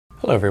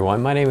Hello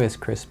everyone, my name is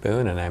Chris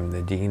Boone and I'm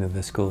the Dean of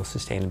the School of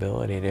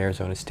Sustainability at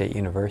Arizona State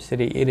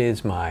University. It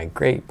is my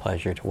great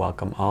pleasure to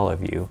welcome all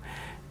of you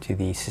to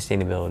the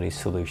Sustainability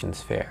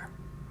Solutions Fair.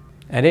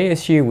 At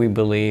ASU, we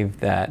believe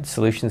that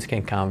solutions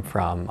can come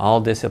from all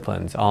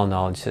disciplines, all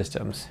knowledge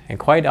systems, and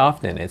quite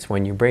often it's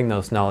when you bring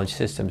those knowledge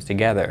systems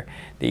together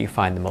that you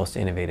find the most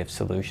innovative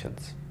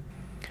solutions.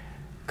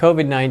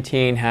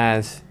 COVID-19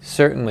 has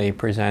certainly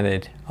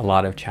presented a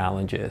lot of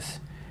challenges.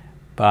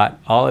 But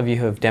all of you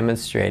have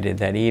demonstrated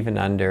that even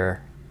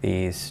under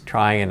these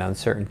trying and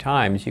uncertain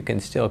times, you can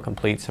still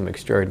complete some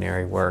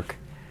extraordinary work.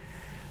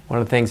 One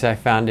of the things I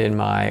found in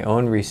my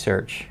own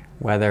research,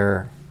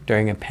 whether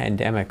during a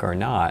pandemic or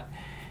not,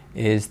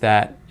 is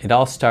that it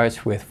all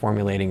starts with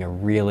formulating a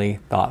really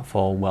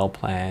thoughtful,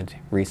 well-planned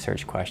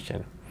research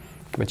question.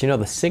 But you know,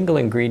 the single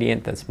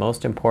ingredient that's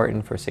most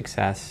important for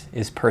success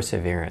is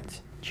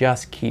perseverance.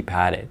 Just keep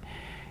at it.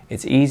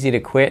 It's easy to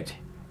quit.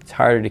 It's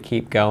harder to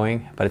keep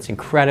going, but it's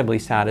incredibly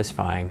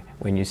satisfying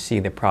when you see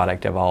the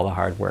product of all the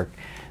hard work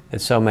that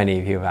so many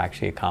of you have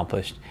actually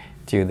accomplished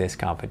through this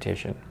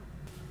competition.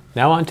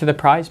 Now on to the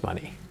prize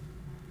money.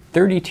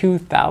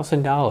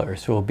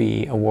 $32,000 will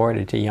be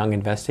awarded to young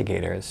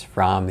investigators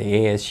from the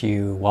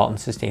ASU Walton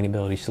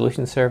Sustainability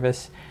Solutions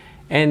Service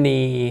and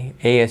the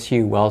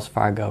ASU Wells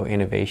Fargo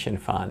Innovation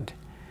Fund.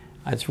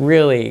 It's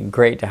really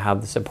great to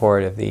have the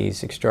support of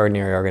these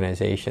extraordinary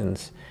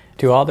organizations.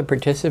 To all the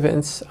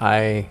participants,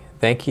 I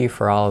thank you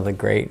for all of the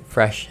great,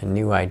 fresh, and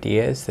new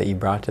ideas that you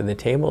brought to the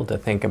table to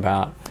think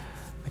about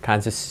the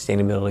kinds of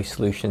sustainability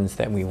solutions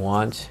that we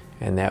want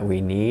and that we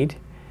need.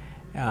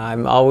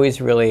 I'm always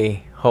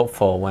really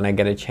hopeful when I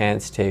get a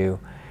chance to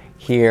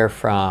hear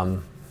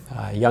from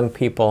young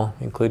people,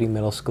 including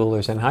middle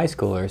schoolers and high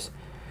schoolers,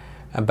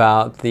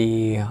 about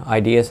the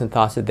ideas and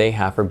thoughts that they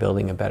have for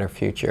building a better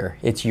future.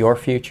 It's your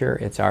future,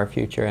 it's our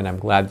future, and I'm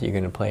glad that you're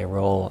going to play a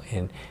role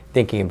in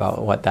thinking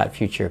about what that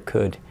future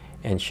could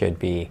and should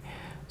be.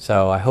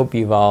 So I hope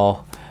you've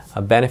all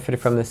benefited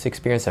from this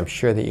experience. I'm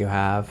sure that you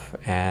have,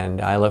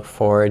 and I look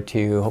forward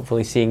to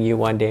hopefully seeing you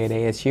one day at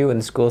ASU in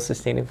the School of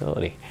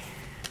Sustainability.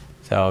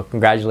 So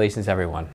congratulations everyone.